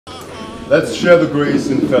Let's share the grace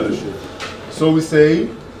in fellowship. So we say,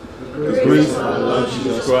 the grace of our Lord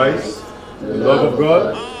Jesus Christ, the love of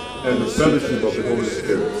God, and the fellowship of the Holy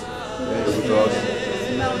Spirit. Be with us.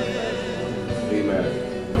 Amen.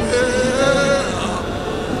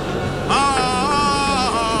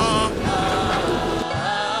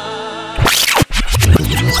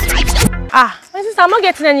 My sister, I'm not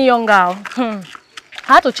getting any younger. I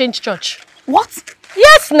had to change church. What?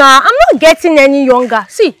 Yes, now I'm not getting any younger.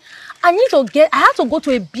 See, I had to go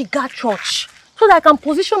to a bigger church so that I can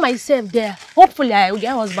position myself there. Hopefully, I will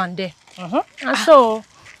get a husband there. And so,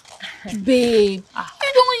 babe,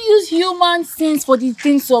 you don't use human things for the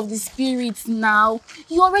things of the spirit now.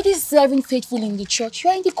 You're already serving faithful in the church.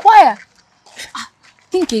 You're in the choir.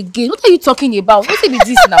 Think again. What are you talking about? What is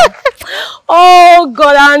this now? Oh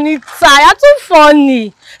God, Anita, you're too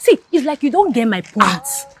funny. See, it's like you don't get my point.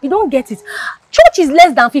 You don't get it. Church is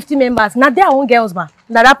less than 50 members. Now there I won't get husband.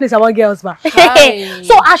 Now that place I won't get husband. So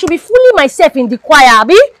I should be fooling myself in the choir,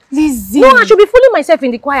 Abi? Lizzie. No, I should be fooling myself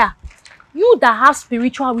in the choir. You that have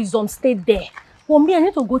spiritual wisdom, stay there. For me, I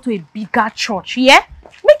need to go to a bigger church, yeah?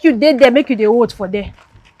 Make you there, make you the vote for there.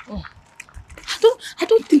 I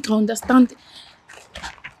don't think I understand.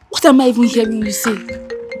 What am I even hearing you say?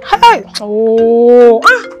 Hey! Oh,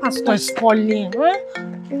 Pastor is calling.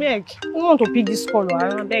 Beg, I don't want to pick this call.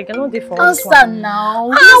 I beg, I know they for answer now.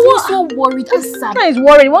 What's so worried? Answer. Pastor is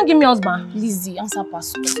worried. You won't give me husband. Lizzie, answer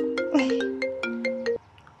Pastor.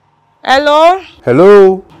 Hello?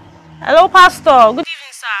 Hello? Hello, Pastor. Good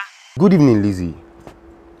evening, sir. Good evening, Lizzie.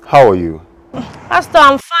 How are you? Pastor,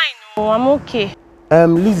 I'm fine. Oh, I'm okay.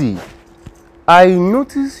 Lizzie, I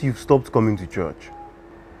noticed you've stopped coming to church.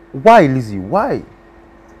 Why, Lizzie? Why?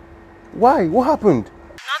 Why? What happened?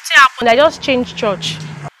 Nothing happened. I just changed church.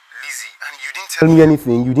 Lizzie, and you didn't tell me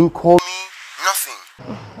anything. You didn't call me.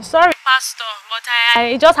 Nothing. Sorry, Pastor, but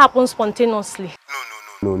it just happened spontaneously.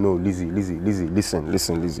 No, Lizzie, listen,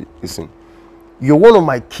 Lizzie. You're one of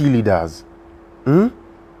my key leaders. You can't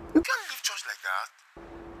leave church like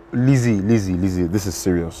that. Lizzie, this is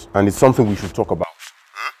serious. And it's something we should talk about.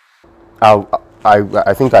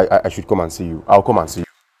 I think I should come and see you. I'll come and see you.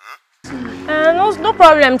 No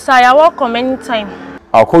problem, sir. You're welcome anytime.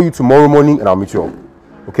 I'll call you tomorrow morning and I'll meet you up.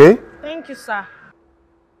 Okay? Thank you, sir.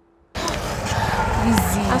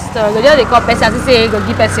 Lizzie. Pastor, they call person and say go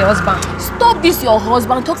give person husband. Stop this, your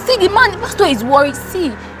husband. Talk. See, the pastor is worried.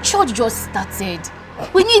 See, church just started.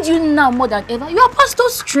 We need you now more than ever. You are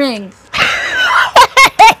pastor's strength.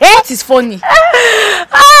 What is funny?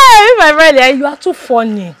 My brother, you are too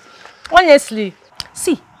funny. Honestly,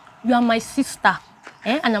 see, you are my sister,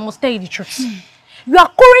 and I must tell you the truth. You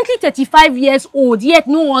are currently 35 years old, yet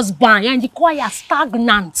no husband, and the choir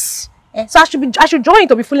stagnant. So I should join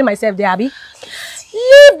to be fooling myself there, Abby.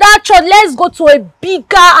 Leave that church. Let's go to a bigger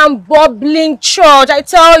and bubbling church. I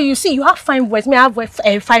tell you, see, you have fine voice. Me, I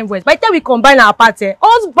have fine voice. By the time we combine our party,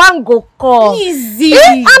 husband go come. Easy.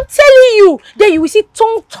 I'm telling you. Then you will see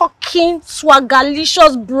tongue-talking,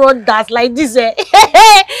 swaggerlicious brothers like this.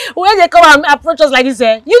 When they come and approach us like this, you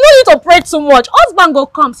don't need to pray too much. Husband go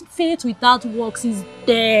come. Faith without works is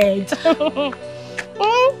dead.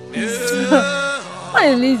 What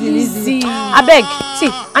is Lizzie? I beg. See,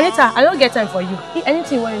 Anita, I don't get time for you.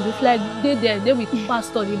 Anything you want to do, like they will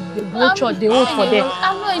pastor, they go church, they vote for them.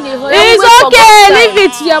 I'm not in a hurry. It's okay, leave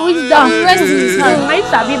it here, wisdom. Rest in his hand.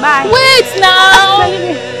 Bye. Wait now.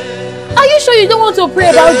 Are you sure you don't want to pray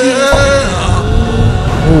about this?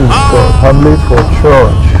 Oh God, I'm late for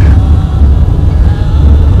church.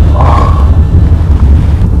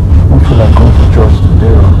 I feel like going to church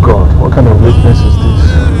today. Oh God, what kind of lateness is this?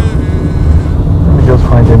 Just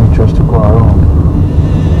find any church to go around.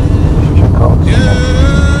 Just check out.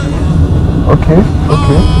 Okay.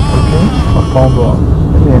 I found one.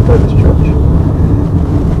 Let me enter this church.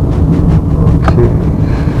 Okay.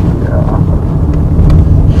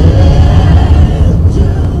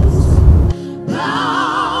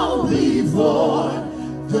 Bow before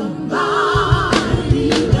the mighty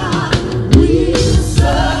God we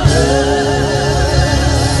serve.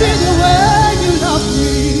 See the way you love me.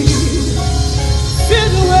 See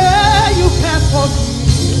the way you care for me.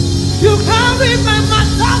 You carry my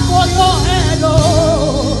matter for your head,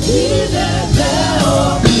 oh.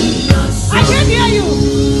 I can hear you.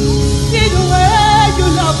 See the way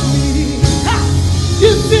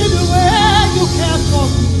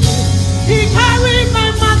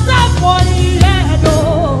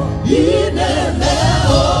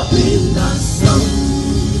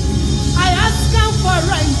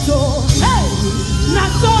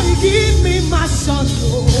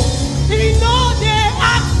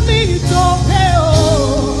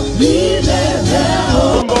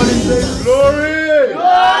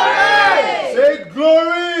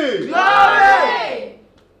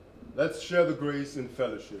share the grace in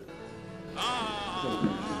fellowship.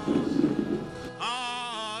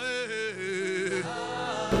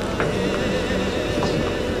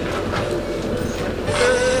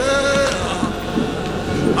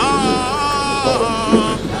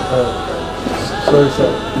 Sorry,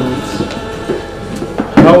 sir.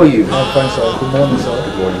 How are you? I'm fine, sir. Good morning, sir.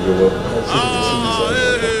 Good morning, you're welcome. Nice to see you,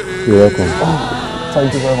 sir. You're welcome.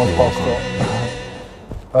 Thank you very much, Pastor.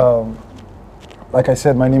 Like I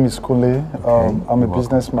said, my name is Kule. I'm a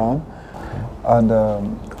businessman. And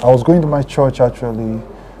I was going to my church, actually,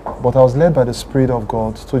 but I was led by the Spirit of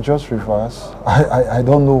God to just reverse. I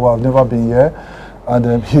don't know, I've never been here.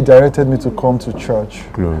 And he directed me to come to church.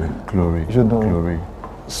 Glory, glory, you know. glory.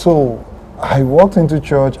 So I walked into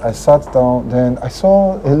church, I sat down, then I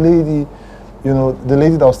saw a lady, you know, the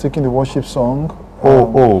lady that was taking the worship song.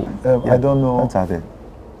 Yeah. I don't know. That's it.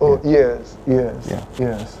 Oh, Yeah.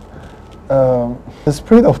 yes. The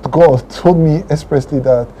Spirit of God told me expressly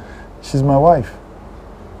that she's my wife.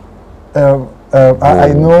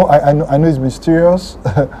 I know it's mysterious.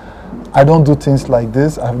 I don't do things like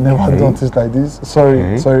this. I've never done things like this. Sorry.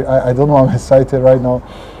 I don't know. I'm excited right now.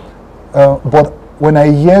 But when I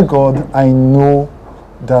hear God, I know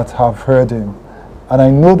that I've heard Him, and I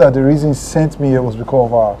know that the reason He sent me here was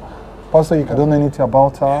because of her. Pastor, you can do anything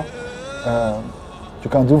about her. You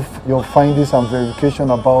can do your findings and verification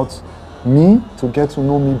about me to get to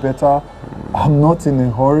know me better. I'm not in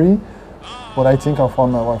a hurry, but I think I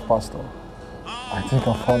found my wife, Pastor. I think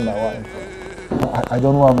I found my wife. I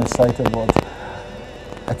don't know why I'm excited, but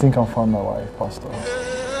I think I found my wife, Pastor.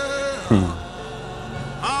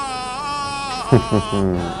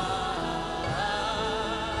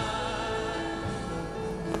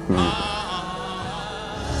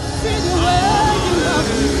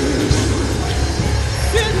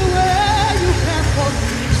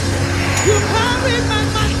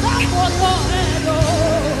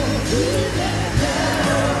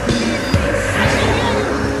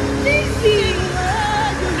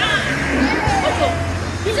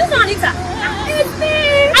 Anita! It's me!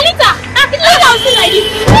 Anita! Look how she like this!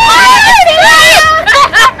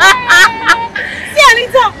 See,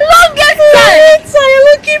 Anita! Longest time! Anita, you're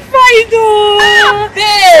looking fine though!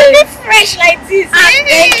 Babe! You look fresh like this!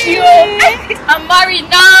 Thank you! I'm married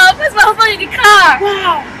now! That's my husband in the car!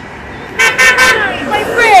 Wow! My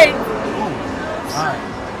friend! Hi.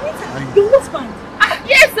 Anita, your husband?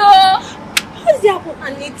 Yes, sir! How did it happen?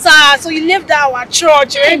 Anita, so you left our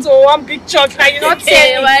church, you went to one big church, and you not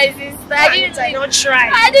tell me. My sister, Anita, you don't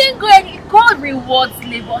try. I didn't go and God rewards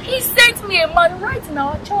labor. He sent me a man right in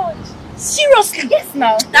our church. Seriously? Yes,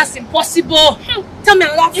 now. That's impossible. Tell me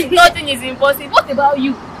another thing. Nothing is impossible. What about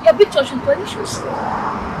you? Your big church in traditions.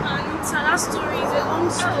 Anita, that story is a long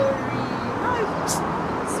story.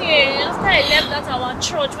 See, after I left that our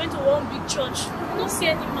church, went to one big church, I don't see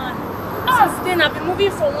any man. Since then, I've been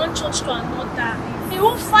moving from one church to another. They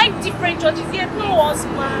all 5 different churches, yet no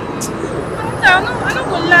husband. I'm not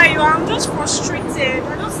gonna lie, you. I'm just frustrated.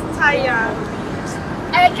 I'm just tired.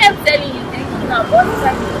 I kept telling you, thank you now. What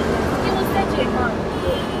time he was such a man.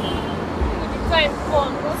 The time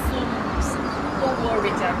gone, what's so? Don't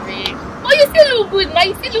worry, Jabri. Oh, you still look good now.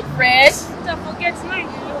 You still look fresh. Don't forget, now you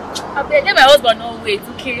look. I bet let my husband not wait,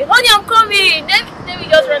 okay? Honey, I'm coming. Then we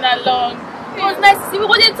just run along. It was nice to see you.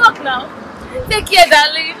 We're going to talk now. Take care,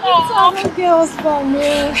 darling. Oh, okay, husband,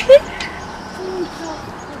 man.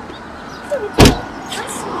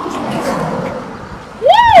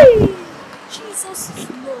 Yay! Jesus is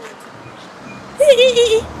Lord.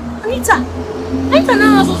 Hey. Anita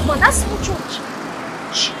now has husband. That's no church.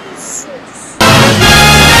 Jesus.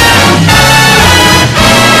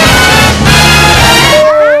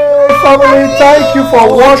 Family, thank you for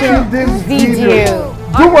watching this video.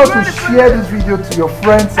 Do want to share this video to your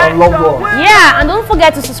friends and loved ones. Yeah, and don't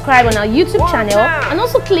forget to subscribe on our YouTube channel and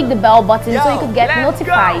also click the bell button so you can get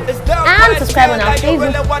notified. And subscribe on our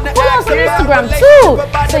Facebook. Follow us on Instagram too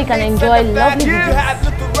so you can enjoy lovely videos.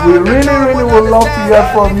 We really would love to hear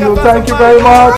from you. Thank you very much.